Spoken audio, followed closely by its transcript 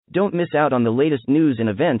Don't miss out on the latest news and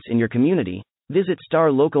events in your community. Visit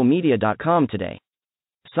starlocalmedia.com today.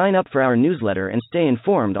 Sign up for our newsletter and stay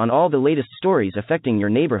informed on all the latest stories affecting your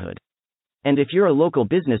neighborhood. And if you're a local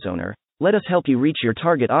business owner, let us help you reach your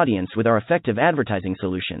target audience with our effective advertising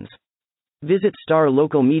solutions. Visit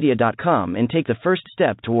starlocalmedia.com and take the first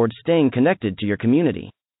step towards staying connected to your community.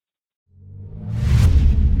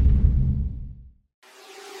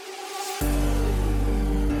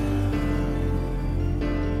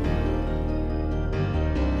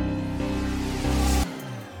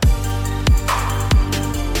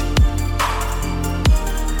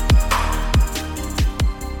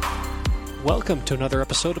 Welcome to another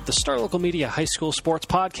episode of the Star Local Media High School Sports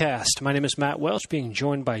Podcast. My name is Matt Welch, being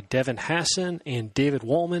joined by Devin Hassan and David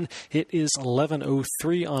Woolman. It is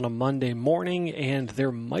 11:03 on a Monday morning, and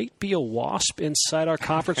there might be a wasp inside our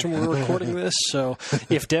conference room we're recording this. So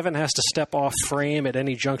if Devin has to step off frame at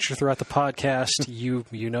any juncture throughout the podcast, you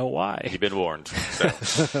know why. You've been warned.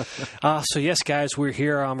 So yes, guys, we're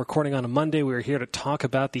here. I'm recording on a Monday. We're here to talk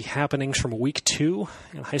about the happenings from Week 2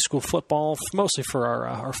 in high school football, mostly for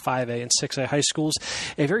our 5A and 6A high schools.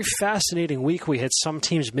 A very fascinating week. We had some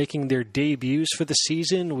teams making their debuts for the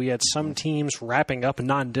season. We had some teams wrapping up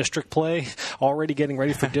non-district play, already getting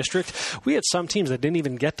ready for district. We had some teams that didn't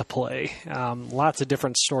even get to play. Lots of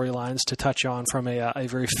different storylines to touch on from a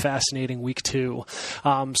very fascinating Week 2.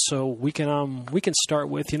 So we can start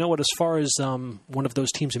with, as far as one of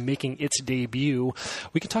those teams making its debut,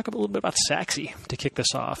 we can talk a little bit about Saxe to kick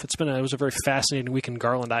this off. It was a very fascinating week in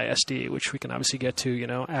Garland ISD, which we can obviously get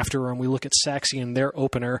to, after we look at Saxe in their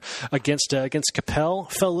opener against Capel.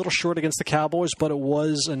 Fell a little short against the Cowboys, but it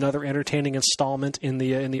was another entertaining installment in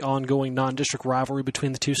the ongoing non-district rivalry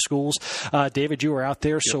between the two schools. David, you were out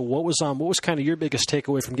there, so what was kind of your biggest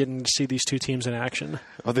takeaway from getting to see these two teams in action?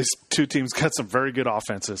 Well, these two teams got some very good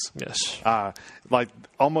offenses. Yes. Like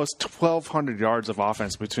almost 1,200 yards of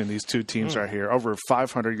offense between these two teams right here, over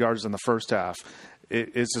 500 yards in the first half.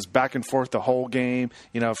 It's just back and forth the whole game,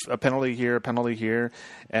 a penalty here,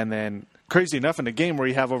 and then crazy enough, in a game where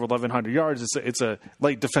you have over 1,100 yards, it's a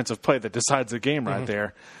late defensive play that decides the game right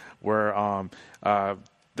there, where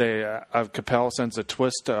Capel sends a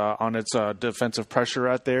twist on its defensive pressure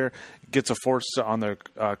right there, gets a force on the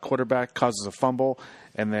quarterback, causes a fumble,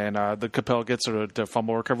 and then the Capel gets a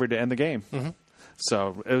fumble recovery to end the game.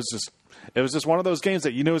 So it was just one of those games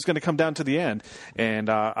that was going to come down to the end. And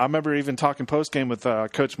I remember even talking post-game with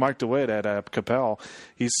Coach Mike DeWitt at Capel.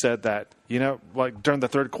 He said that, during the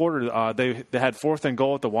third quarter, they had 4th and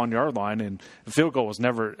goal at the 1-yard line, and the field goal was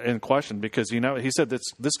never in question because, he said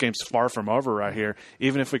this game's far from over right here.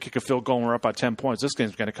 Even if we kick a field goal and we're up by 10 points, this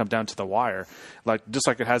game's going to come down to the wire, just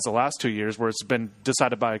like it has the last 2 years where it's been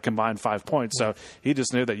decided by a combined 5 points. So he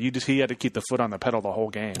just knew that he had to keep the foot on the pedal the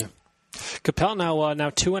whole game. Yeah. Capel now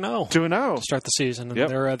 2-0. 2-0 to start the season. And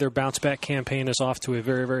yep. Their bounce back campaign is off to a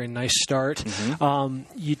very, very nice start.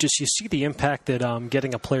 You see the impact that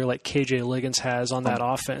getting a player like KJ Liggins has on that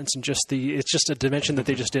offense, and it's just a dimension that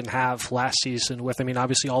they just didn't have last season. With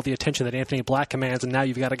obviously all the attention that Anthony Black commands, and now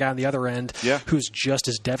you've got a guy on the other end who's just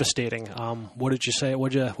as devastating. What did you say?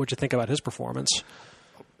 What'd you think about his performance?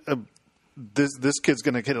 This kid's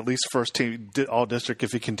going to get at least first team all district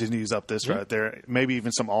if he continues up this right there. Maybe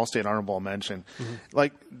even some all-state honorable mention.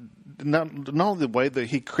 Not only the way that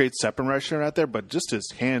he creates separation right there, but just his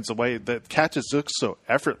hands, the way that catches look so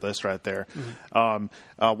effortless right there.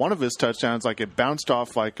 One of his touchdowns, it bounced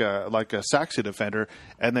off like a Saxe defender,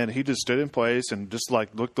 and then he just stood in place and just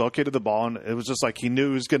located the ball, and it was just like he knew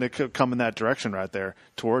he was going to come in that direction right there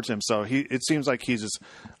towards him. So it seems like he's just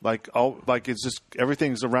it's just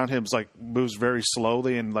everything's around him moves very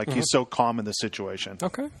slowly, and he's so calm in the situation.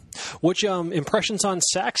 Okay. Which impressions on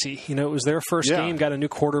Saxe? It was their first game, got a new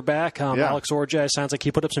quarterback. Alex Orja, sounds like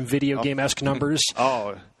he put up some video game-esque numbers.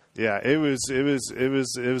 Yeah, it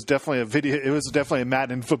was definitely a video. It was definitely a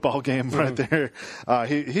Madden football game right there.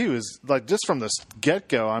 He was just from the get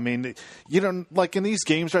go. I mean, in these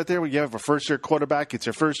games right there, where you have a first year quarterback, it's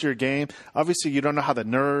your first year game. Obviously, you don't know how the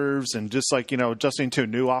nerves and just adjusting to a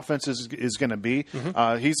new offense is going to be.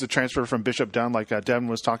 He's a transfer from Bishop Dunn, like Devin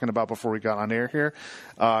was talking about before we got on air here.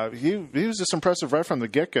 He was just impressive right from the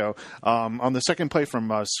get go. On the second play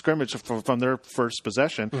from scrimmage from their first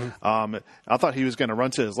possession, I thought he was going to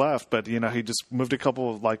run to his left, but he just moved a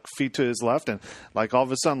couple of feet to his left, and all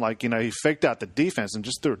of a sudden he faked out the defense and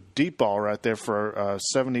just threw a deep ball right there for a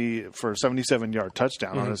 77-yard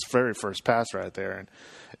touchdown on his very first pass right there, and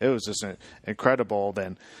it was just incredible.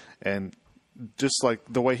 And just like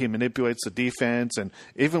the way he manipulates the defense, and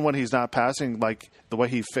even when he's not passing, like the way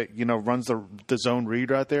he runs the zone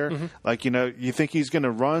read right there. Mm-hmm. Like, you think he's going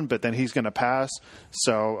to run, but then he's going to pass.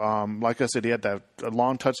 So, like I said, he had that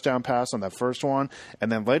long touchdown pass on that first one,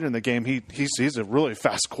 and then later in the game, he's a really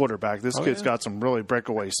fast quarterback. This kid's got some really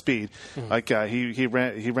breakaway speed. Mm-hmm. Like he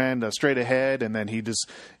ran straight ahead, and then he just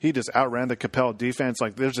outran the Capel defense.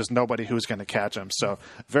 Like, there's just nobody who's going to catch him. So,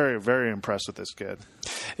 very, very impressed with this kid.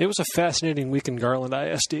 It was a fascinating week in Garland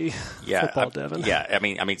ISD football, Devin. Yeah, I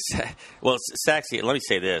mean, well, Saxy, let me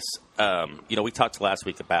say this. We talked last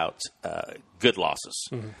week about good losses.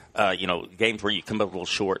 Mm-hmm. Games where you come up a little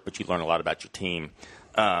short, but you learn a lot about your team.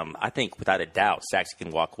 I think, without a doubt, Saxy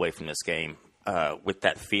can walk away from this game with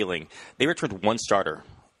that feeling. They returned one starter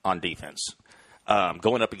on defense.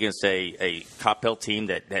 Going up against a Coppell team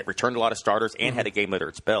that returned a lot of starters and had a game under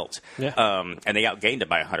its belt. Yeah. And they outgained it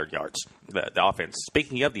by 100 yards, the offense.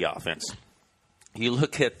 Speaking of the offense, you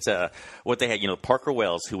look at what they had, Parker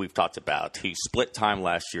Wells, who we've talked about, who split time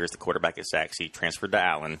last year as the quarterback at Saxy, transferred to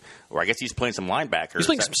Allen, or I guess he's playing some linebacker. He's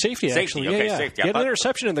playing some safety, actually. Okay, yeah. Safety. He had an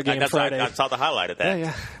interception in the game Friday. I saw the highlight of that.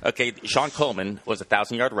 Yeah. Okay, Sean Coleman was a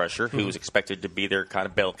 1,000-yard rusher who was expected to be their kind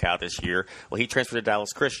of bell cow this year. Well, he transferred to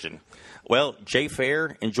Dallas Christian. Well, Jay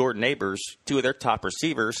Fair and Jordan Neighbors, two of their top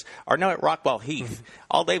receivers, are now at Rockwall Heath.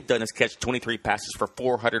 All they've done is catch 23 passes for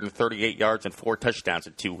 438 yards and 4 touchdowns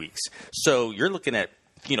in 2 weeks. So you're looking at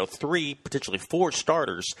 3, potentially 4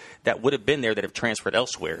 starters that would have been there that have transferred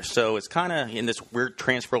elsewhere. So it's kind of in this weird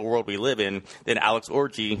transfer world we live in. Then Alex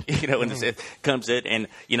Orji, comes in, and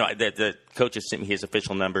the coach has sent me his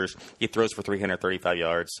official numbers. He throws for 335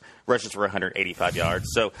 yards, rushes for 185 yards.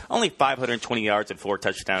 So only 520 yards and 4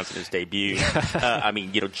 touchdowns in his debut.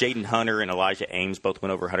 Jaden Hunter and Elijah Ames both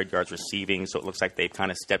went over 100 yards receiving. So it looks like they've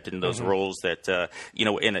kind of stepped into those roles that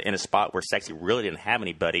in a spot where Saxy really didn't have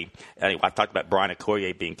anybody. I've talked about Brian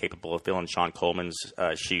Okoye being capable of filling Sean Coleman's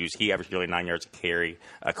shoes. He averaged nearly 9 yards a carry.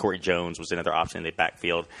 Corey Jones was another option in the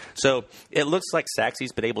backfield. So it looks like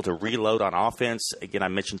Saxy's been able to reload on offense. Again, I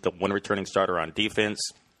mentioned the one returning starter on defense.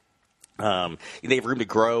 They have room to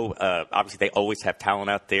grow. Obviously, they always have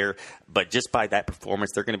talent out there, but just by that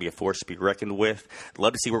performance, they're going to be a force to be reckoned with.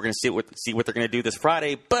 Love to see what they're going to do this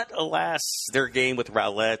Friday, but alas, their game with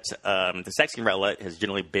Rowlett, the Saxon Rowlett has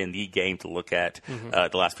generally been the game to look at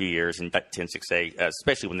the last few years in 10-6A,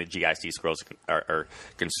 especially when the GIC scrolls are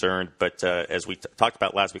concerned. But as we talked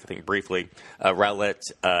about last week, I think briefly, Rowlett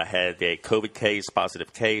had a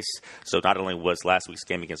positive case. So not only was last week's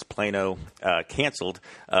game against Plano canceled,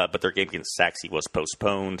 but their game against Saxy was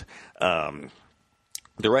postponed.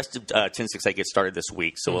 The rest of 10-6A gets started this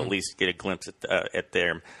week, so we'll at least get a glimpse at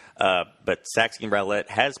them. But Saxy and Rowlett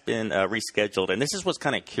has been rescheduled, and this is what's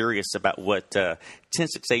kind of curious about what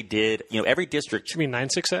 10-6A did. Every district. You mean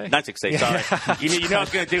 9-6A? 9-6A, sorry. you I was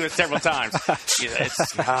going to do it several times.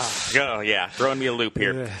 Throwing me a loop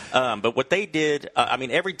here. Yeah. But what they did,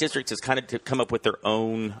 every district has kind of come up with their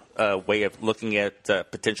own way of looking at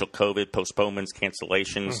potential COVID postponements,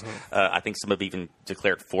 cancellations. I think some have even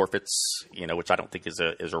declared forfeits, which I don't think is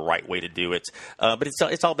a right way to do it. But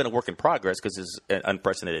it's all been a work in progress because it's an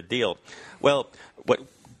unprecedented deal. Well, what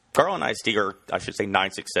Garland ISD, or I should say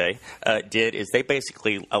 9-6A, did is they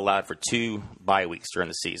basically allowed for 2 bye weeks during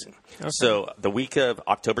the season. Okay. So the week of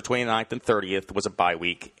October 29th and 30th was a bye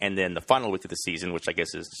week, and then the final week of the season, which I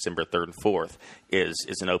guess is December 3rd and 4th,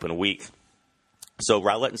 is an open week. So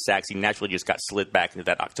Rowlett and Saxy naturally just got slid back into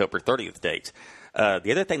that October 30th date.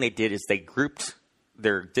 The other thing they did is they grouped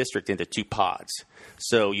their district into 2 pods.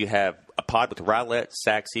 So you have a pod with Rowlett,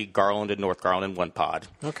 Saxy, Garland, and North Garland in one pod.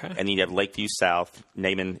 Okay. And then you have Lakeview South,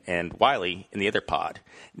 Naaman, and Wiley in the other pod.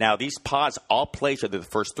 Now, these pods all play each other the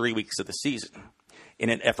first 3 weeks of the season in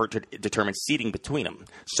an effort to determine seeding between them.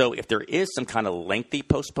 So if there is some kind of lengthy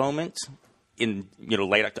postponement in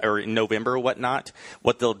late October or in November or whatnot,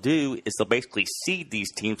 what they'll do is they'll basically seed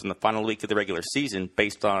these teams in the final week of the regular season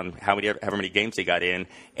based on however many games they got in,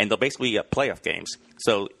 and they'll basically playoff games.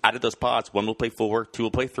 So out of those pods, 1 will play 4, 2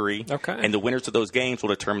 will play 3, and the winners of those games will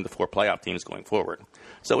determine the 4 playoff teams going forward.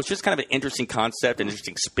 So it's just kind of an interesting concept, an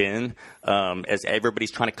interesting spin, as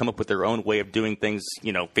everybody's trying to come up with their own way of doing things,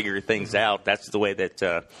 figure things out. That's the way that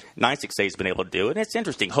 9-6A has been able to do it, and it's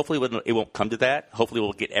interesting. Hopefully it won't come to that. Hopefully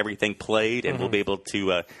we'll get everything played, and we'll be able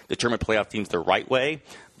to determine playoff teams the right way.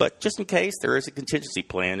 But just in case, there is a contingency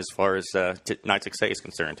plan as far as Knights XA is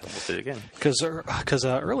concerned. We'll see it again. Because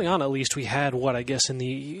early on, at least, we had I guess in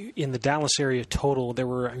the Dallas area total, there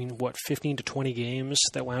were 15 to 20 games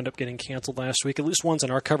that wound up getting canceled last week. At least ones in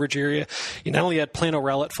our coverage area. You not only had Plano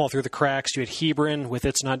Rowlett fall through the cracks, you had Hebron with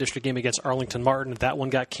its non-district game against Arlington Martin. That one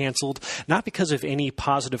got canceled, not because of any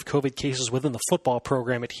positive COVID cases within the football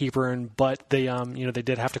program at Hebron, but they they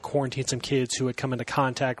did have to quarantine some kids who had come into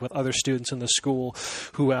contact with other students in the school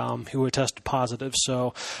who had tested positive.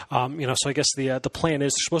 So so I guess the plan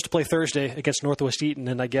is they're supposed to play Thursday against Northwest Eaton,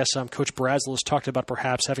 and I guess Coach Brazel has talked about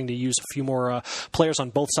perhaps having to use a few more players on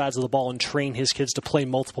both sides of the ball and train his kids to play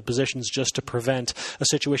multiple positions just to prevent a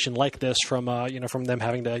situation like this from from them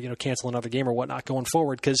having to cancel another game or whatnot going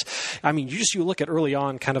forward. Because you look at early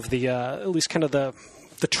on kind of the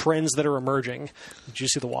trends that are emerging. Did you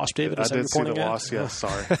see the Wasp, David? I did see the Wasp, yes,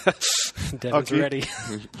 sorry. Devin's ready.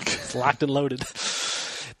 It's locked and loaded.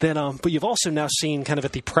 Then, but you've also now seen kind of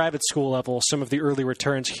at the private school level some of the early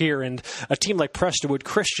returns here. And a team like Prestonwood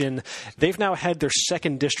Christian, they've now had their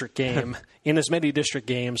second district game in as many district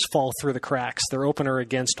games fall through the cracks. Their opener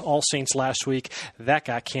against All Saints last week, that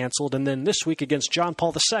got canceled. And then this week against John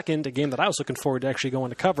Paul II, a game that I was looking forward to actually going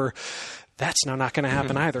to cover, that's now not going to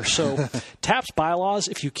happen either. So TAP's bylaws,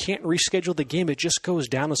 if you can't reschedule the game, it just goes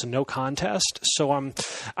down as a no contest. So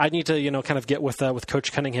I need to kind of get with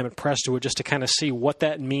Coach Cunningham at Prestonwood just to kind of see what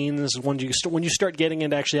that means when you start getting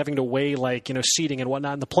into actually having to weigh seeding and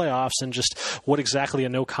whatnot in the playoffs, and just what exactly a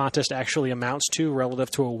no contest actually amounts to relative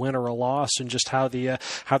to a win or a loss, and just how they're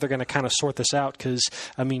going to kind of sort this out. Because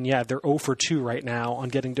they're 0 for 2 right now on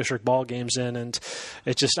getting district ball games in, and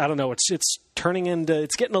it just, I don't know, it's turning into,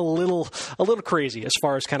 it's getting a little crazy as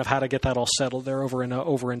far as kind of how to get that all settled there over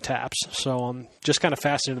in TAPS. So I'm just kind of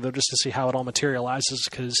fascinated though just to see how it all materializes,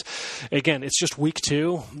 because again, it's just week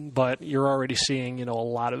 2, but you're already seeing a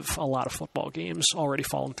lot of football games already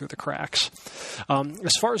falling through the cracks.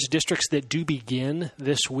 As far as districts that do begin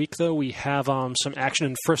this week though, we have some action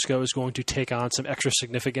in Frisco is going to take on some extra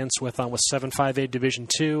significance with 7-5A Division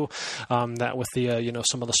 2, that with the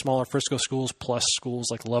some of the smaller Frisco schools plus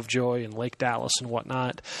schools like Lovejoy and Lake Dallas and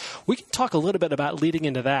whatnot. We can talk a little bit about leading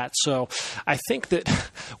into that. So I think that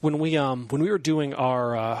when we were doing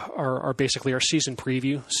our basically our season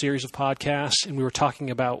preview series of podcasts, and we were talking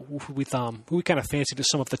about who we kind of fancied as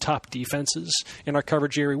some of the top defenses in our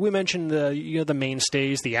coverage area, we mentioned the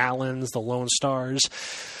mainstays, the Allens, the Lone Stars.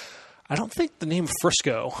 I don't think the name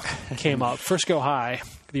Frisco came up. Frisco High,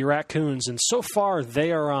 the Raccoons, and so far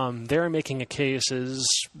they're making a case as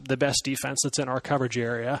the best defense that's in our coverage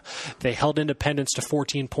area. They held Independence to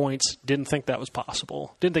 14 points. Didn't think that was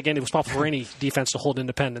possible. Didn't think it was possible for any defense to hold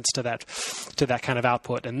Independence to that kind of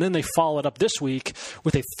output. And then they followed up this week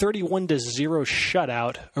with a 31-0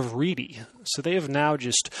 shutout of Reedy. So they have now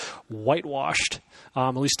just whitewashed,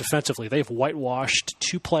 at least defensively, they've whitewashed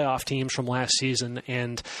 2 playoff teams from last season.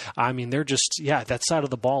 And they're just, that side of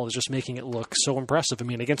the ball is just making it look so impressive.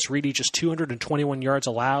 Against Reedy, just 221 yards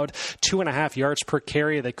allowed, 2.5 yards per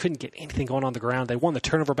carry. They couldn't get anything going on the ground. They won the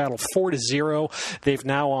turnover battle 4-0. They've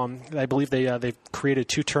now, I believe they've created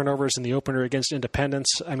 2 turnovers in the opener against Independence.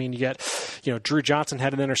 You get, Drew Johnson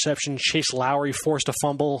had an interception. Chase Lowry forced a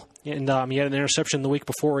fumble, and he had an interception the week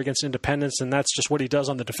before against Independence, and that's just what he does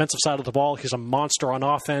on the defensive side of the ball. He's a monster on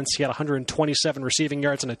offense. He had 127 receiving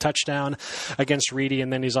yards and a touchdown against Reedy,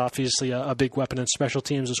 and then he's obviously a big weapon in special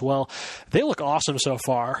teams as well. They look awesome so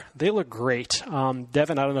far. They look great.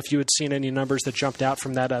 Devin, I don't know if you had seen any numbers that jumped out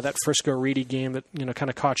from that Frisco Reedy game that kind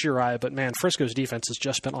of caught your eye, but man, Frisco's defense has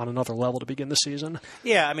just been on another level to begin the season.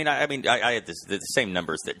 Yeah, I had the same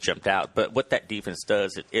numbers that jumped out, but what that defense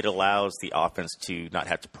does, it allows the offense to not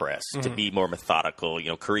have to press, to be more methodical.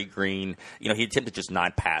 Curry Green, he attempted just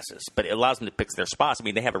 9 passes, but it allows them to pick their spots.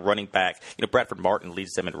 They have a running back. Bradford Martin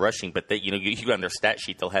leads them in rushing, but you go on their stat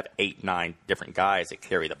sheet, they'll have 8-9 different guys that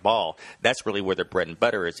carry the ball. That's really where their bread and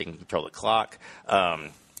butter is. They can control the clock.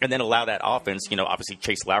 And then allow that offense, obviously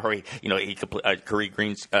Chase Lowry, Curry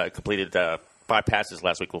Green's completed 5 passes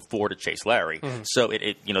last week, 4 to Chase Lowry. So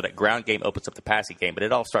that ground game opens up the passing game, but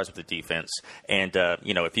it all starts with the defense. And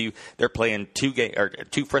if they're playing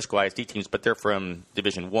 2 Frisco ISD teams, but they're from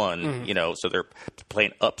Division 1, so they're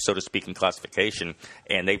playing up, so to speak, in classification,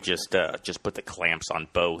 and they've just put the clamps on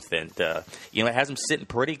both, and it has them sitting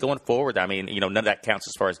pretty going forward. None of that counts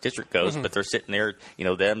as far as district goes, but they're sitting there,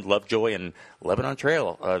 them, Lovejoy, and Lebanon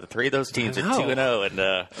Trail, the 3 of those teams at 2-0, and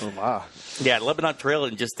oh wow, yeah, Lebanon Trail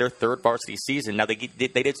in just their 3rd varsity season. Now they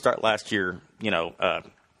did start last year,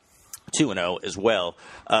 2-0 as well.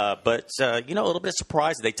 But a little bit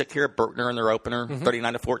surprised they took care of Berkner in their opener,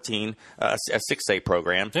 39-14, a 6A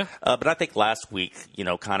program. Yeah. But I think last week,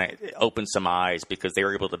 kind of opened some eyes because they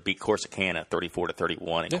were able to beat Corsicana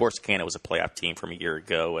 34-31. And Corsicana was a playoff team from a year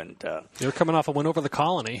ago. And they were coming off a win over the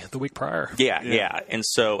Colony the week prior. Yeah. And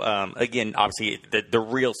so, again, obviously the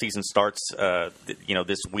real season starts,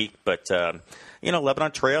 this week. But,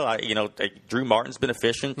 Lebanon Trail, Drew Martin's been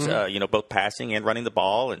efficient, both passing and running the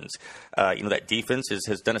ball. And, that defense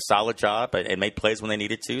has done a solid job and made plays when they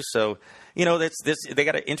needed to. So, they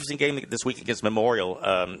got an interesting game this week against Memorial,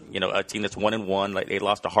 a team that's 1-1. Like, they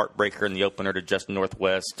lost a heartbreaker in the opener to Justin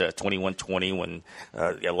Northwest, 21-20 when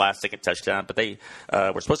last-second touchdown. But they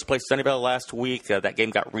were supposed to play Sunnyvale last week. That game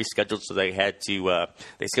got rescheduled, so they had to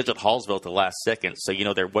they scheduled Hallsville at the last second. So,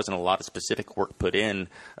 there wasn't a lot of specific work put in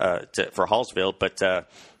for Hallsville. But,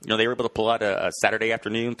 they were able to pull out a Saturday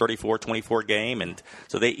afternoon 34-24 game. And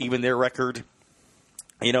so they even their record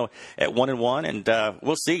at 1-1, and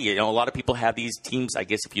we'll see. A lot of people have these teams. I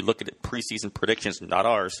guess if you look at it, preseason predictions, not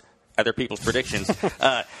ours, other people's predictions,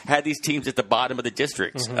 had these teams at the bottom of the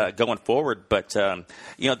district going forward. But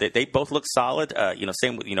they both look solid.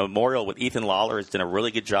 Same with Memorial with Ethan Lawler has done a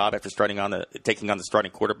really good job after taking on the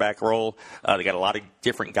starting quarterback role. They got a lot of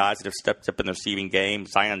different guys that have stepped up in the receiving game.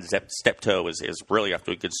 Zion Steptoe is really off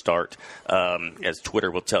to a good start, as Twitter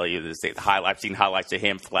will tell you. I've seen highlights of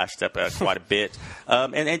him flashed up quite a bit.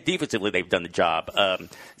 And defensively, they've done the job.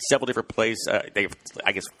 Several different plays. They have,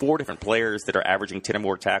 I guess, 4 different players that are averaging 10 or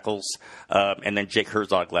more tackles. And then Jake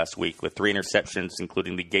Herzog last week with 3 interceptions,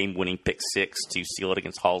 including the game-winning pick 6 to seal it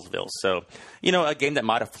against Hallsville. So, a game that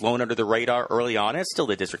might have flown under the radar early on. It's still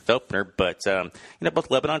the district opener, but both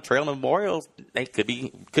Lebanon Trail and Memorial, they could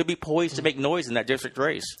be poised to make noise in that district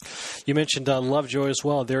race. You mentioned Lovejoy as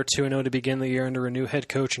well. They're 2-0 to begin the year under a new head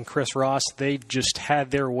coach and Chris Ross. They just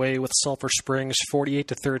had their way with Sulphur Springs,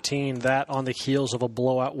 48-13. That on the heels of a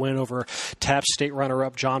blowout win over TAP state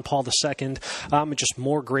runner-up John Paul II. Just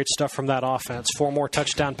more great stuff from that offense. 4 more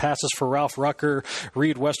touchdown passes for Ralph Rucker,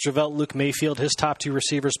 Reed Westervelt, Luke Mayfield. His top 2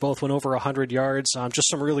 receivers both went over 100 yards. Just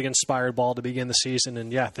some really inspired ball to begin the season.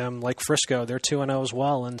 And them like Frisco, they're 2-0 as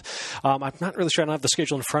well. And I'm not really sure. I don't have the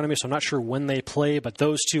schedule in front of me, so I'm not sure when they play. But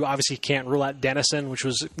those two obviously can't rule out Denison, which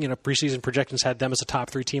was preseason projections had them as a top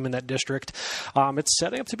 3 team in that district. It's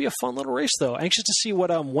setting up to be a fun little race, though. Anxious to see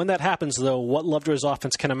what when that happens, though, what Lovejoy's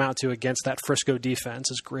offense can amount to against that Frisco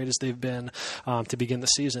defense, as great as they've been to begin the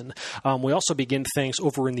season. We also begin things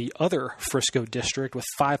over in the other Frisco district with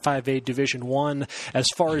 5-5A Division I. As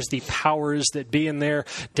far as the powers that be in there,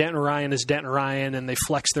 Denton Ryan is Denton Ryan, and they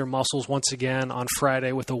flex their muscles once again on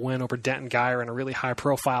Friday with a win over Denton Geyer in a really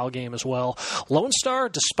high-profile game as well. Lone Star,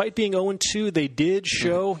 despite being 0-2, they did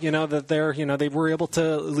show, that they were able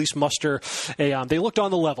to at least muster a. They looked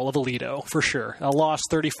on the level of Aledo for sure. A loss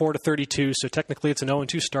 34-32, so technically it's an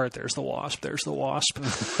 0-2 start. There's the Wasp.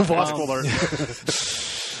 Wasp alert.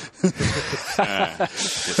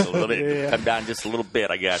 Just a little bit. Come down just a little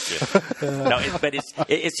bit. I got you. But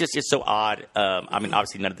it's so odd.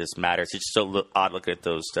 Obviously none of this matters. It's just so odd looking at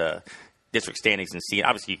those district standings and see.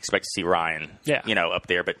 Obviously, you expect to see Ryan, up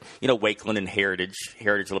there. But Wakeland and Heritage a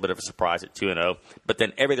little bit of a surprise at 2-0. But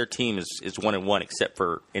then every other team is 1-1 except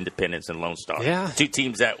for Independence and Lone Star. Yeah. 2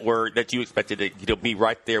 teams that you expected to be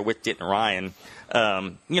right there with Denton Ryan.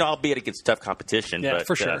 Albeit against tough competition. Yeah, but,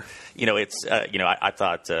 for sure. I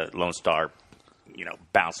thought Lone Star,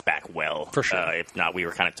 bounced back well. For sure. If not, we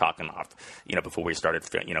were kind of talking off, before we started,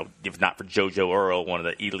 if not for JoJo Earl, one of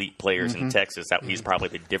the elite players in Texas, he's probably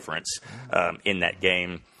the difference in that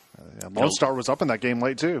game. Lone Star was up in that game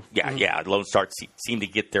late too. Yeah. Lone Star seemed to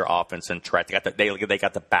get their offense on track. They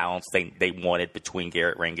got the balance they wanted between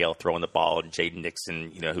Garrett Rangel throwing the ball and Jaden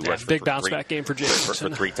Nixon, who rushed big bounce back game for Jaden Nixon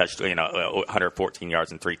for 3 touchdowns, 114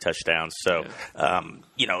 yards and 3 touchdowns. So,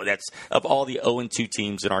 that's of all the 0-2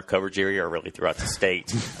 teams in our coverage area, or really throughout the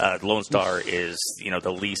state, Lone Star is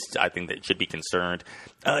the least I think that should be concerned.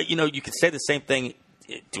 You could say the same thing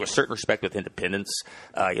to a certain respect with Independence.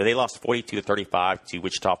 They lost 42-35 to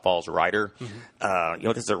Wichita Falls Rider.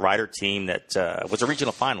 This is a Rider team that was a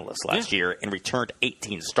regional finalist last year and returned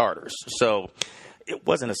 18 starters. So it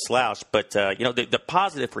wasn't a slouch, but the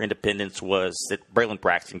positive for Independence was that Braylon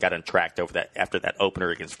Braxton got untracked after that opener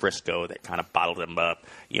against Frisco that kind of bottled him up.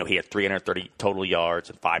 He had 330 total yards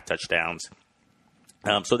and 5 touchdowns.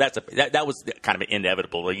 So that was kind of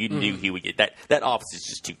inevitable. You knew he would get that. That offense is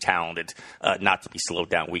just too talented not to be slowed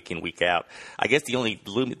down week in, week out. I guess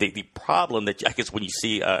the problem that I guess when you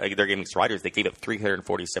see their game against Riders, they gave up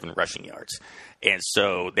 347 rushing yards, and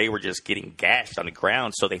so they were just getting gashed on the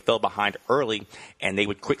ground. So they fell behind early, and they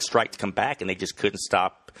would quick strike to come back, and they just couldn't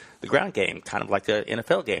stop the ground game, kind of like the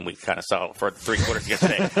NFL game we kind of saw for 3 quarters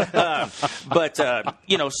yesterday.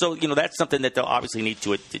 So that's something that they'll obviously need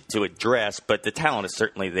to address. But the talent is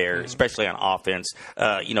certainly there, especially on offense.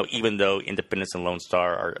 Even though Independence and Lone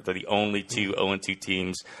Star they're the only 2 0-2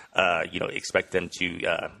 teams, expect them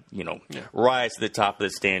to rise to the top of the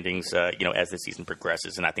standings, as the season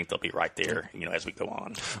progresses, and I think they'll be right there, as we go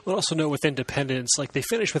on. We'll also know with Independence, they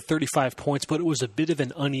finished with 35 points, but it was a bit of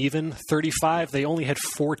an uneven 35. They only had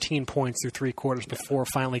 14 points through 3 quarters before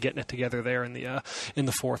finally getting it together there in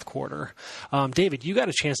the fourth quarter. David, you got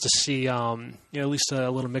a chance to see at least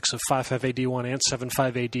a little mix of 5-5 AD1 and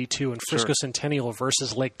 7-5 AD2 in Frisco Centennial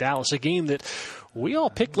versus Lake Dallas, a game that we all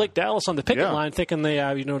picked Lake Dallas on the picket line, thinking they,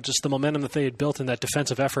 just the momentum that they had built in that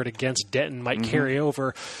defensive effort against Denton might carry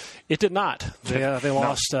over. It did not. They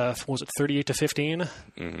lost. Was it 38-15?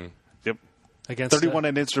 Mm-hmm. Yep. Against 31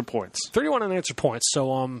 unanswered points. 31 unanswered points.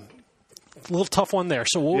 So a little tough one there.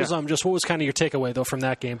 So what was kind of your takeaway though from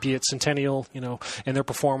that game, be it Centennial, and their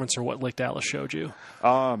performance, or what Lake Dallas showed you?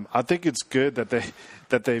 I think it's good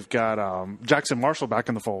that they've got Jackson Marshall back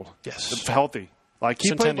in the fold. Yes, it's healthy. He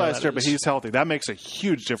Centennial, played last year, but he's healthy. That makes a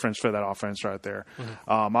huge difference for that offense right there.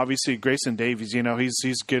 Mm-hmm. Obviously, Grayson Davies,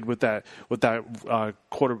 he's good with that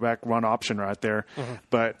quarterback run option right there. Mm-hmm.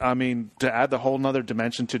 But to add the whole nother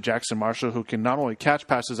dimension to Jackson Marshall, who can not only catch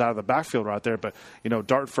passes out of the backfield right there, but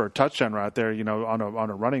dart for a touchdown right there, on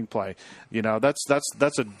a running play.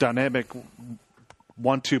 That's a dynamic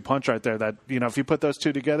 1-2 punch right there. That if you put those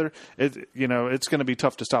two together, it's going to be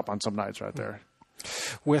tough to stop on some nights right there.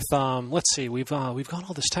 With let's see, we've gone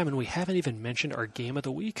all this time and we haven't even mentioned our game of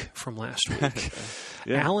the week from last week.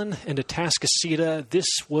 Allen and Atascocita. This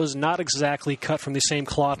was not exactly cut from the same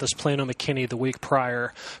cloth as Plano McKinney the week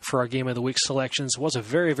prior for our game of the week selections. It was a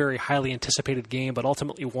very, very highly anticipated game, but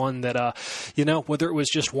ultimately one that whether it was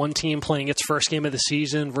just one team playing its first game of the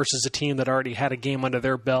season versus a team that already had a game under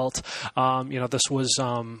their belt, this was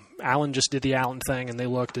Allen just did the Allen thing, and they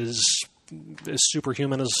looked as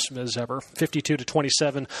superhuman as ever.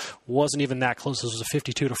 52-27 wasn't even that close. This was a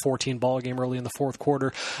 52-14 ball game early in the fourth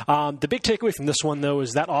quarter. The big takeaway from this one, though,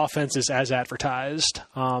 is that offense is as advertised.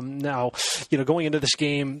 Now, going into this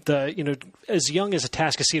game, as young as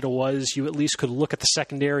Atascocita was, you at least could look at the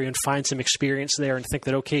secondary and find some experience there and think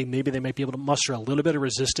that, okay, maybe they might be able to muster a little bit of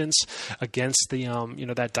resistance against the,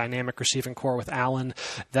 that dynamic receiving core with Allen.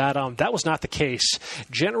 That was not the case.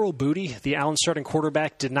 General Booty, the Allen starting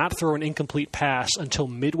quarterback, did not throw an incomplete pass until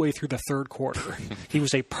midway through the third quarter. He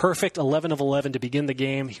was a perfect 11 of 11 to begin the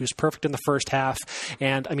game. He was perfect in the first half.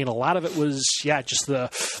 And, a lot of it was, just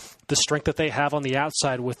the strength that they have on the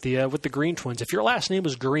outside with the Green twins. If your last name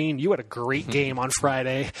was Green, you had a great game on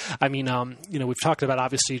Friday. We've talked about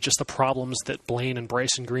obviously just the problems that Blaine and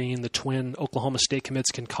Bryson Green, the twin Oklahoma State commits,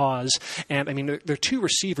 can cause. And they're two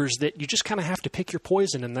receivers that you just kind of have to pick your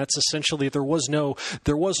poison, and that's essentially there was no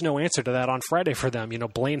answer to that on Friday for them.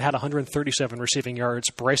 Blaine had 137 receiving yards,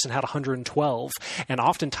 Bryson had 112, and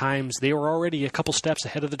oftentimes they were already a couple steps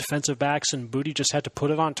ahead of the defensive backs, and Booty just had to put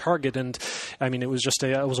it on target. And it was just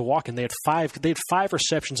a walk. And they had five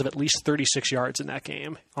receptions of at least 36 yards in that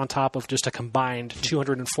game, on top of just a combined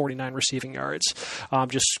 249 receiving yards.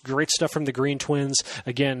 Just great stuff from the Green twins.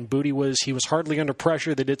 Again, Booty was hardly under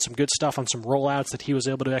pressure. They did some good stuff on some rollouts that he was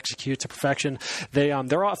able to execute to perfection.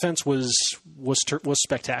 Their offense was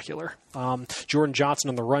spectacular. Jordan Johnson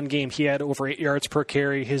on the run game, he had over 8 yards per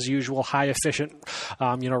carry, his usual high efficient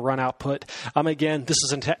run output. Again, this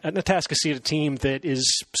is an Atascocita team that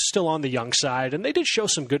is still on the young side, and they did show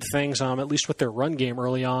some good things, at least with their run game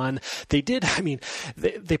early on. They did,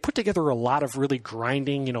 they put together a lot of really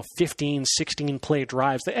grinding, 15, 16 play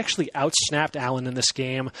drives. They actually outsnapped Allen in this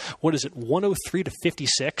game.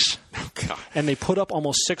 103-56? Oh, God. And they put up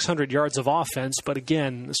almost 600 yards of offense, but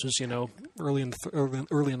again, this was, early in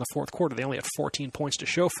the fourth quarter. They only had 14 points to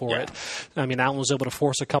show for it. Allen was able to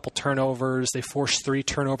force a couple turnovers. They forced 3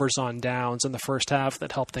 turnovers on downs in the first half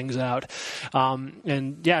that helped things out.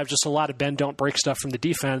 Just a lot of bend, don't break stuff from the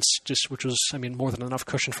defense, which was, more than enough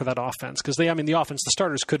cushion for that offense. Because the offense, the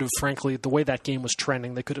starters could have, frankly, the way that game was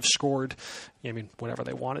trending, they could have scored, whenever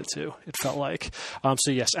they wanted to, it felt like.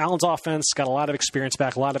 Allen's offense got a lot of experience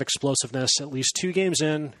back, a lot of explosiveness, at least 2 games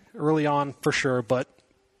in early on for sure, but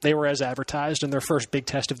they were as advertised in their first big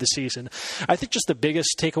test of the season. I think just the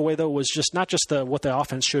biggest takeaway, though, was just not just what the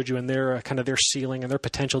offense showed you in their kind of their ceiling and their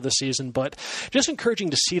potential this season, but just encouraging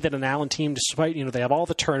to see that an Allen team, despite they have all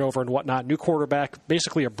the turnover and whatnot, new quarterback,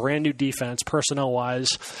 basically a brand new defense personnel-wise,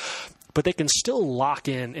 but they can still lock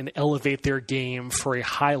in and elevate their game for a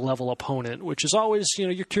high-level opponent, which is always,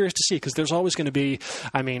 you're curious to see, because there's always going to be,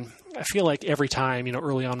 I feel like every time,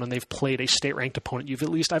 early on when they've played a state-ranked opponent,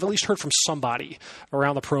 I've at least heard from somebody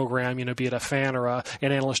around the program, be it a fan or an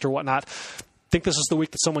analyst or whatnot, think this is the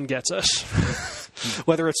week that someone gets us.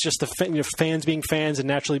 Whether it's just the fans being fans and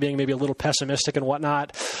naturally being maybe a little pessimistic and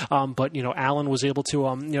whatnot. But Allen was able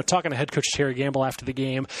to, talking to head coach Terry Gamble after the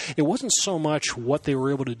game, it wasn't so much what they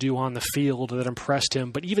were able to do on the field that impressed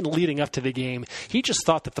him, but even leading up to the game, he just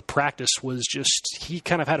thought that the practice was he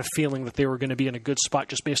kind of had a feeling that they were going to be in a good spot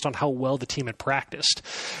just based on how well the team had practiced.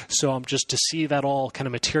 So just to see that all kind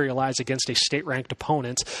of materialize against a state-ranked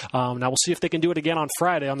opponent. Now we'll see if they can do it again on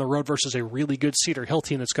Friday on the road versus a really good Cedar Hill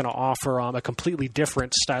team that's going to offer a completely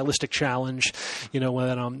different stylistic challenge,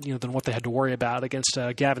 than what they had to worry about against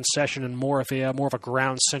Gavin Session and more of a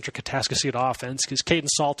ground-centric Atascocita offense, because Caden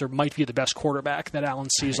Salter might be the best quarterback that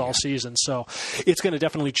Allen sees all season. So it's going to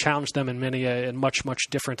definitely challenge them in in much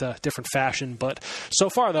different fashion. But so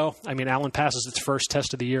far, though, Allen passes its first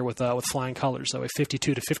test of the year with flying colors, though a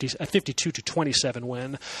 52-27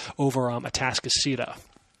 win over Atascocita.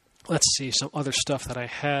 Let's see some other stuff that I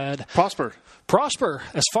had. Prosper.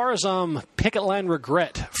 As far as picket line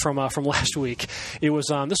regret from last week, it was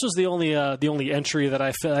this was the only entry that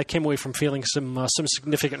I came away from feeling some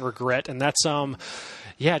significant regret, and that's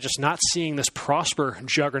just not seeing this Prosper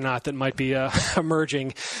juggernaut that might be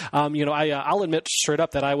emerging. I'll admit straight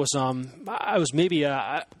up that I was maybe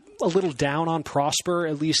a little down on Prosper,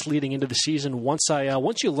 at least leading into the season. Once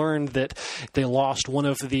you learned that they lost one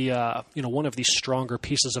of the stronger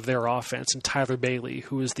pieces of their offense, and Tyler Bailey,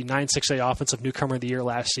 who is the 9-6A Offensive Newcomer of the Year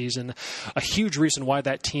last season, a huge reason why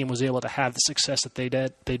that team was able to have the success that they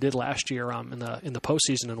did last year in the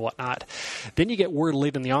postseason and whatnot. Then you get word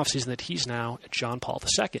late in the offseason that he's now at John Paul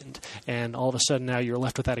II, and all of a sudden now you're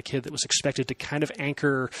left without a kid that was expected to kind of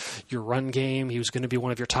anchor your run game. He was going to be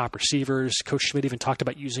one of your top receivers. Coach Schmidt even talked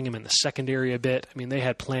about using him in the secondary a bit. They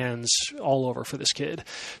had plans all over for this kid.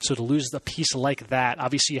 So to lose a piece like that,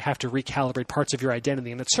 obviously you have to recalibrate parts of your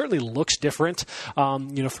identity, and it certainly looks different,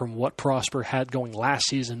 from what Prosper had going last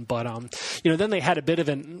season. But then they had a bit of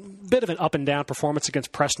an up and down performance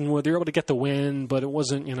against Prestonwood. They were able to get the win, but it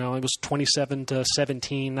wasn't. It was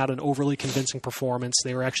 27-17, not an overly convincing performance.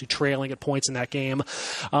 They were actually trailing at points in that game.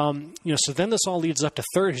 So then this all leads up to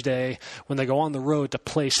Thursday when they go on the road to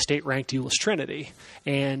play state-ranked Euless Trinity,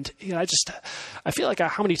 and I feel like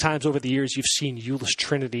how many times over the years you've seen Euless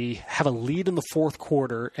Trinity have a lead in the fourth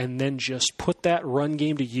quarter and then just put that run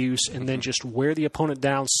game to use and then just wear the opponent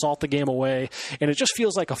down, salt the game away. And it just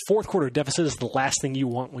feels like a fourth quarter deficit is the last thing you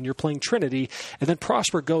want when you're playing Trinity. And then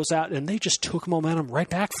Prosper goes out and they just took momentum right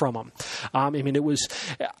back from them. It was,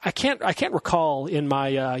 I can't recall in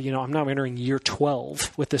my, I'm now entering year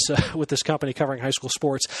 12 with this company covering high school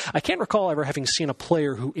sports. I can't recall ever having seen a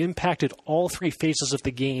player who impacted all three phases of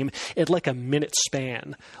the game in like a minute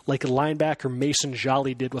span, like linebacker Mason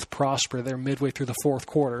Jolly did with Prosper there midway through the fourth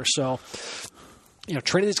quarter. So,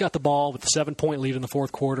 Trinity's got the ball with the 7-point lead in the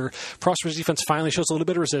fourth quarter. Prosper's defense finally shows a little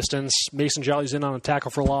bit of resistance. Mason Jolly's in on a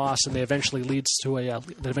tackle for loss, and that eventually leads to a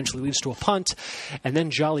punt. And then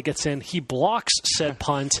Jolly gets in, he blocks said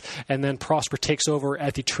punt, and then Prosper takes over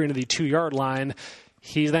at the Trinity 2-yard line.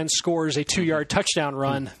 He then scores a 2-yard touchdown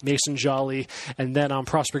run, Mason Jolly, and then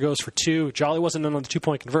Prosper goes for 2. Jolly wasn't in on the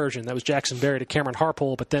 2-point conversion. That was Jackson Berry to Cameron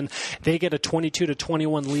Harpole, but then they get a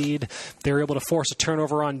 22-21 lead. They were able to force a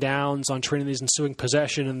turnover on downs on Trinity's ensuing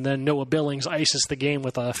possession, and then Noah Billings ices the game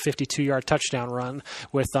with a 52-yard touchdown run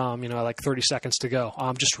with, like 30 seconds to go.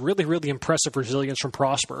 Just really, really impressive resilience from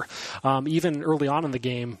Prosper. Even early on in the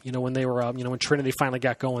game, when they were, when Trinity finally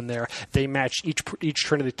got going there, they matched each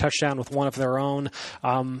Trinity touchdown with one of their own.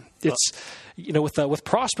 With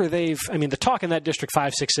Prosper, the talk in that District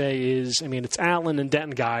 5-6A is, it's Allen and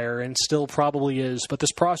Denton Geyer, and still probably is. But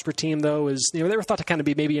this Prosper team, though, is, they were thought to kind of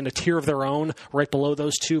be maybe in a tier of their own, right below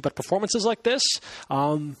those two. But performances like this,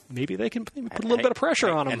 maybe they can put a little bit of pressure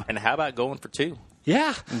on them. And how about going for 2?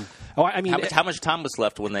 Yeah. Oh, how much time was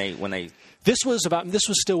left when they? This was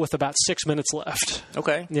still with about 6 minutes left.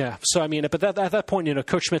 Okay. Yeah. So but at that point,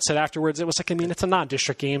 Coach Schmidt said afterwards, it was like, it's a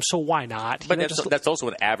non-district game, so why not? But that's also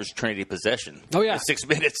an average Trinity possession. Oh yeah, 6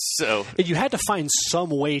 minutes. So you had to find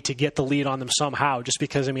some way to get the lead on them somehow, just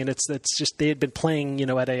because it's just they had been playing,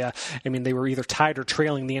 they were either tied or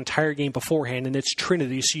trailing the entire game beforehand, and it's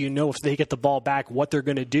Trinity, so if they get the ball back, what they're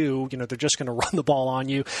going to do, they're just going to run the ball on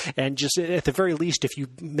you, and just at the very least, if you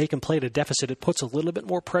make them play at a deficit, it puts a little bit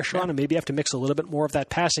more pressure on them. Maybe you have to to mix a little bit more of that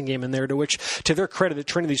passing game in there, to which, to their credit,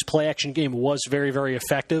 Trinity's play-action game was very, very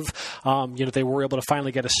effective. They were able to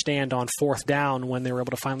finally get a stand on fourth down when they were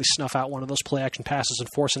able to finally snuff out one of those play-action passes and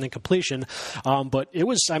force an incompletion. But it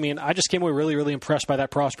was, I just came away really, really impressed by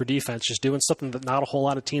that Prosper defense, just doing something that not a whole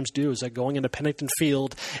lot of teams do, is that going into Pennington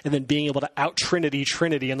Field and then being able to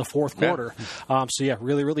out-Trinity in the fourth quarter.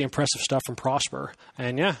 Really, really impressive stuff from Prosper.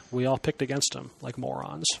 And, we all picked against them like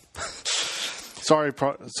morons. Sorry,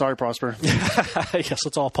 Prosper. Yes,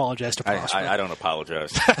 let's all apologize to Prosper. I don't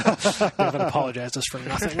apologize. You haven't apologized us for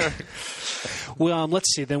nothing. Well,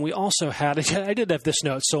 let's see. Then we also had, I did have this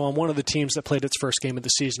note. So one of the teams that played its first game of the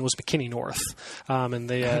season was McKinney North. And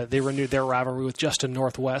they renewed their rivalry with Justin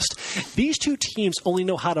Northwest. These two teams only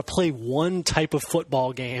know how to play one type of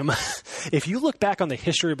football game. If you look back on the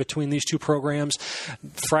history between these two programs,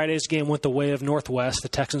 Friday's game went the way of Northwest. The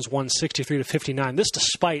Texans won 63-59. This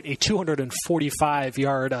despite a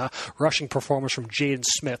 245-yard rushing performance from Jaden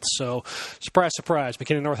Smith. So, surprise, surprise,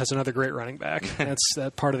 McKinney North has another great running back.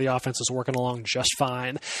 That part of the offense is working along just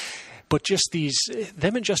fine. But just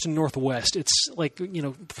them and Justin Northwest, it's like,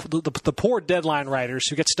 the poor deadline writers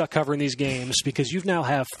who get stuck covering these games, because you now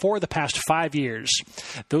have, for the past 5 years,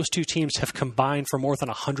 those two teams have combined for more than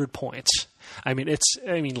 100 points.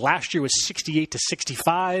 Last year was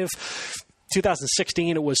 68-65.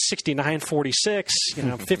 2016, it was 69-46,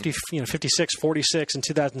 56-46 in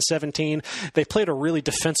 2017. They played a really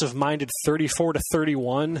defensive-minded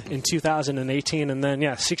 34-31 in 2018, and then,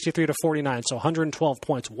 63-49, so 112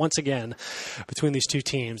 points once again between these two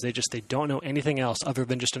teams. They don't know anything else other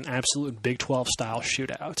than just an absolute Big 12-style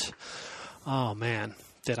shootout. Oh, man.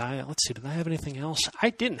 Did I have anything else? I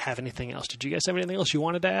didn't have anything else. Did you guys have anything else you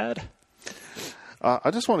wanted to add?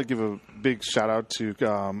 I just want to give a big shout-out to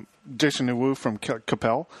Jason Nwu from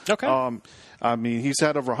Capel. Okay. He's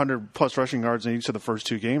had over 100-plus rushing yards in each of the first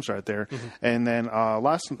two games right there. Mm-hmm. And then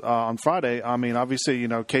on Friday, obviously,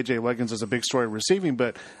 KJ Leggins is a big story receiving,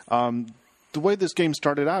 but the way this game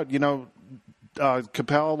started out,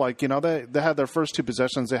 Capel, they had their first two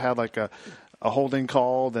possessions. They had a holding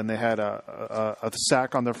call, then they had a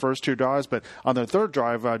sack on their first two drives. But on their third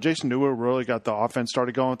drive, Jason Nwu really got the offense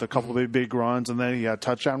started going with a couple of big runs, and then he had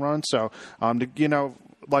touchdown runs. So,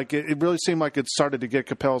 it really seemed like it started to get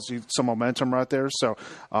Capel's some momentum right there. So,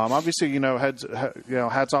 obviously,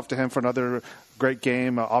 hats off to him for another great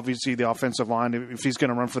game. Obviously, the offensive line, if he's going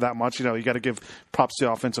to run for that much, you got to give props to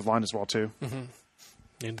the offensive line as well, too. Mm-hmm.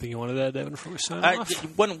 Anything you wanted to add, Devin, before we sign off?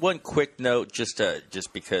 One quick note, just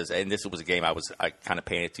because, and this was a game I kind of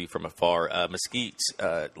paying it to from afar. Mesquite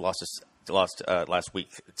lost last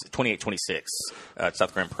week, 28-26,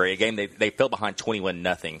 South Grand Prairie. A game they fell behind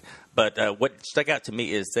 21-0. But what stuck out to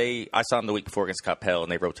me is I saw them the week before against Capel,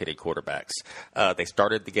 and they rotated quarterbacks. They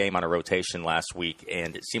started the game on a rotation last week,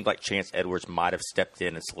 and it seemed like Chance Edwards might have stepped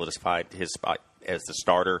in and solidified his spot as the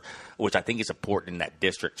starter, which I think is important in that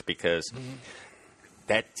district because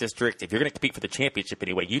that district, if you're going to compete for the championship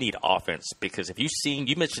anyway, you need offense. Because if you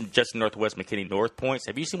mentioned Justin Northwest, McKinney North points.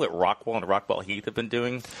 Have you seen what Rockwall and Rockwall Heath have been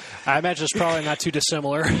doing? I imagine it's probably not too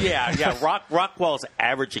dissimilar. Yeah. Rockwall's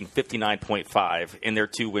averaging 59.5 in their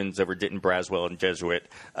two wins over Denton Braswell and Jesuit.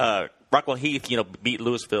 Rockwall Heath, beat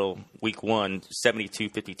Louisville week 1,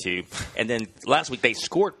 72-52. And then last week they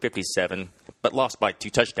scored 57, but lost by 2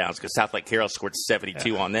 touchdowns because South Lake Carroll scored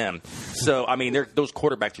 72 on them. So, those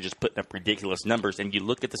quarterbacks are just putting up ridiculous numbers. And you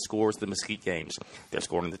look at the scores of the Mesquite games. They're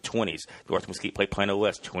scoring in the 20s. North Mesquite played Plano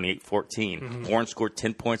West, 28-14. Mm-hmm. Warren scored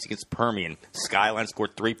 10 points against Permian. Skyline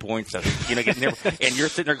scored 3 points. Getting there. And you're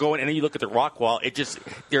sitting there going, and then you look at the Rockwall.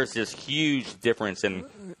 There's this huge difference in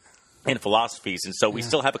philosophies, and so we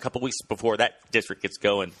still have a couple weeks before that district gets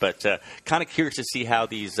going, but kind of curious to see how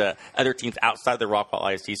these other teams outside the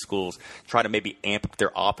Rockwall ISD schools try to maybe amp up their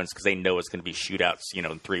offense because they know it's going to be shootouts,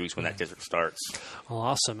 in 3 weeks when that district starts. Well,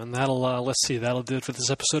 awesome, and that'll do it for this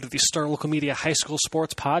episode of the Star Local Media High School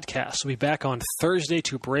Sports Podcast. We'll be back on Thursday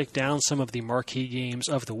to break down some of the marquee games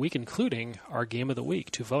of the week, including our Game of the Week.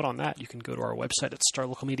 To vote on that, you can go to our website at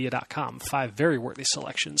starlocalmedia.com. 5 very worthy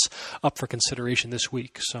selections up for consideration this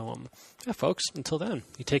week, so folks, until then,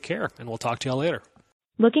 you take care, and we'll talk to y'all later.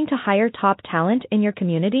 Looking to hire top talent in your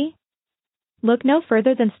community? Look no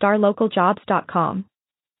further than starlocaljobs.com.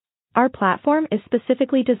 Our platform is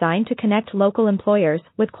specifically designed to connect local employers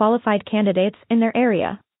with qualified candidates in their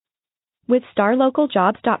area. With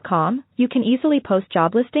starlocaljobs.com, you can easily post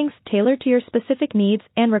job listings tailored to your specific needs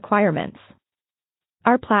and requirements.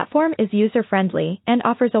 Our platform is user-friendly and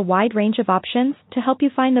offers a wide range of options to help you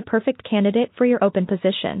find the perfect candidate for your open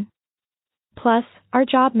position. Plus, our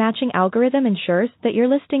job matching algorithm ensures that your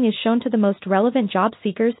listing is shown to the most relevant job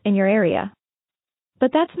seekers in your area.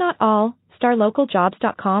 But that's not all.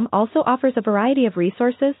 StarLocalJobs.com also offers a variety of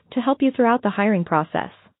resources to help you throughout the hiring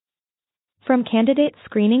process. From candidate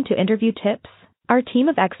screening to interview tips, our team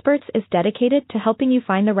of experts is dedicated to helping you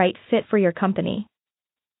find the right fit for your company.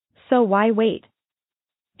 So why wait?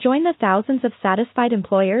 Join the thousands of satisfied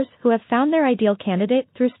employers who have found their ideal candidate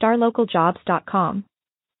through StarLocalJobs.com.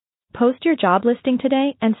 Post your job listing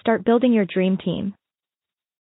today and start building your dream team.